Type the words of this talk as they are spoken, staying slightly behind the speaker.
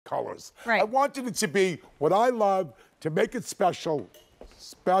colors. Right. I wanted it to be what I love, to make it special.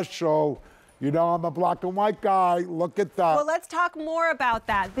 Special. You know, I'm a black and white guy. Look at that. Well, let's talk more about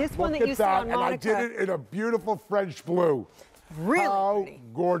that. This one that you see on Monica. And I did it in a beautiful French blue. Really How pretty.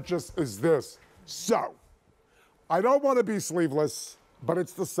 gorgeous is this? So, I don't want to be sleeveless, but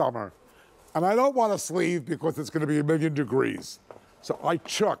it's the summer. And I don't want a sleeve because it's going to be 1,000,000 degrees. So I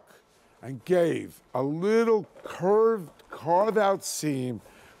took and gave a little carved out seam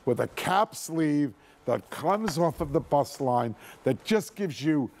with a cap sleeve that comes off of the bust line that just gives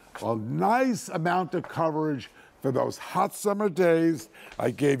you a nice amount of coverage for those hot summer days. I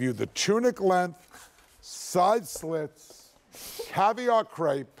gave you the tunic length, side slits, caviar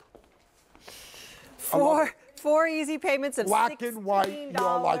crepe. Four easy payments of black and white,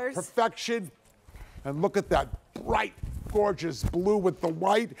 you're like perfection. And look at that bright, gorgeous blue with the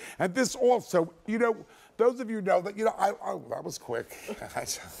white. And this also, you know, those of you know that, you know, oh, that was quick.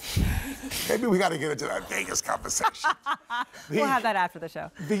 Maybe we got to get into that Vegas conversation. We'll have that after the show.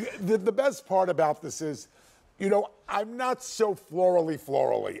 The best part about this is, you know, I'm not so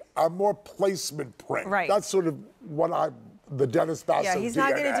florally. I'm more placement print. Right. That's sort of what the Dennis Basso Yeah, he's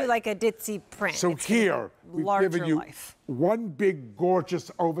not going to do like a ditzy print. So here, we've given you one big,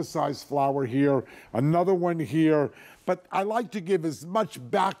 gorgeous, oversized flower here, another one here. But I like to give as much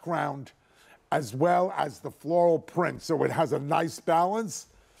background as well as the floral print, so it has a nice balance.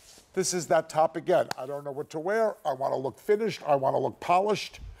 This is that top again. I don't know what to wear. I want to look finished. I want to look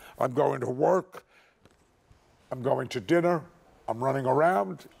polished. I'm going to work. I'm going to dinner. I'm running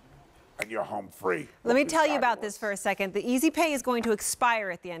around. And you're home free. Let me tell you about this for a second. The easy pay is going to expire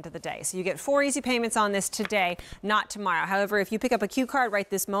at the end of the day. So you get 4 easy payments on this today, not tomorrow. However, if you pick up a Q card right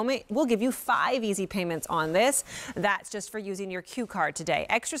this moment, we'll give you 5 easy payments on this. That's just for using your Q card today.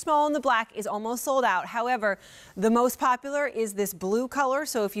 Extra small in the black is almost sold out. However, the most popular is this blue color.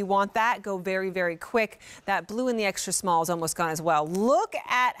 So if you want that, go very, very quick. That blue in the extra small is almost gone as well. Look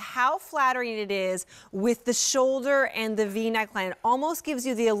at how flattering it is with the shoulder and the V neckline. It almost gives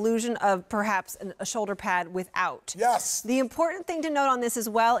you the illusion of perhaps a shoulder pad without. Yes. The important thing to note on this as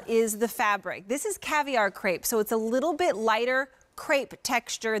well is the fabric. This is caviar crepe, so it's a little bit lighter crepe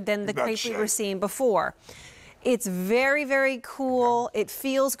texture than the crepe we were seeing before. It's very, very cool. It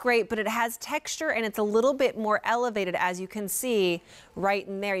feels great, but it has texture and it's a little bit more elevated, as you can see right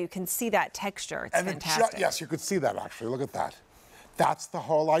in there. You can see that texture. It's fantastic. Yes, you could see that actually. Look at that. That's the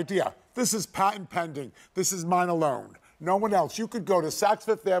whole idea. This is patent pending. This is mine alone. No one else. You could go to Saks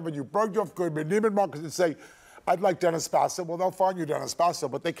Fifth Avenue, Bergdorf Goodman, Neiman Marcus and say, I'd like Dennis Basso. Well, they'll find you Dennis Basso,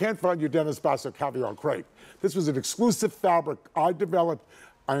 but they can't find you Dennis Basso Caviar Crepe. This was an exclusive fabric I developed.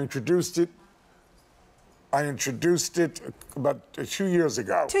 I introduced it about 2 years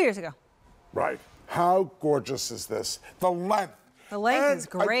ago. 2 years ago. Right. How gorgeous is this? The length. The length is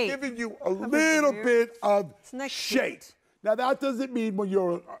great. I've given you a little bit of shape. Now, that doesn't mean when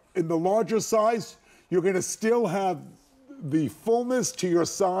you're in the larger size, you're going to still have the fullness to your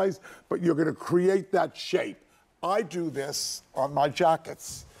size, but you're going to create that shape. I do this on my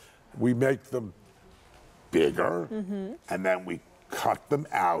jackets. We make them bigger, and then we cut them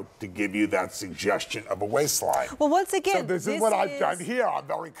out to give you that suggestion of a waistline. Well, once again, so this is what I've done here. I'm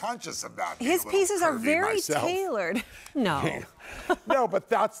very conscious of that. His pieces are very tailored. No. No, but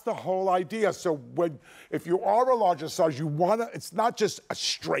that's the whole idea. So if you are a larger size, you want to, it's not just a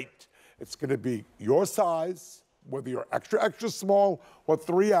straight. It's going to be your size, whether you're extra, extra small or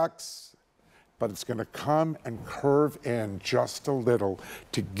 3X, but it's going to come and curve in just a little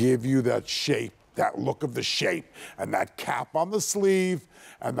to give you that shape, that look of the shape, and that cap on the sleeve,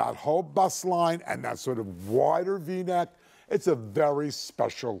 and that whole bust line, and that sort of wider V-neck. It's a very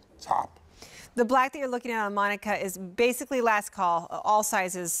special top. The black that you're looking at on Monica is basically last call. All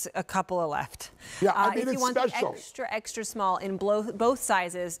sizes, a couple are left. Yeah, I mean, if you want the extra, extra small in both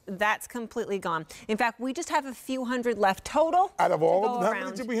sizes, that's completely gone. In fact, we just have a few hundred left total. Out of all of them, how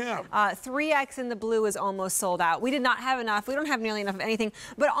many did we have? 3X in the blue is almost sold out. We did not have enough. We don't have nearly enough of anything.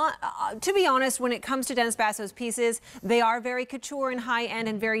 But to be honest, when it comes to Dennis Basso's pieces, they are very couture and high-end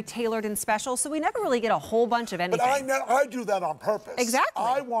and very tailored and special, so we never really get a whole bunch of anything. But I do that on purpose. Exactly.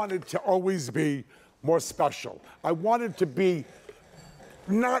 I wanted to always be more special. I wanted to be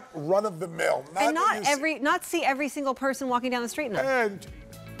not run-of-the-mill. And not see every single person walking down the street in them. And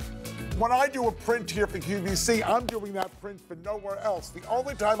when I do a print here for QVC, I'm doing that print for nowhere else. The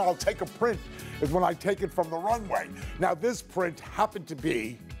only time I'll take a print is when I take it from the runway. Now, this print happened to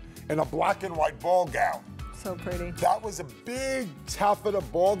be in a black and white ball gown. So pretty. That was a big taffeta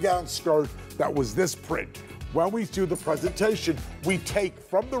ball gown skirt that was this print. When we do the presentation, we take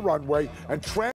from the runway and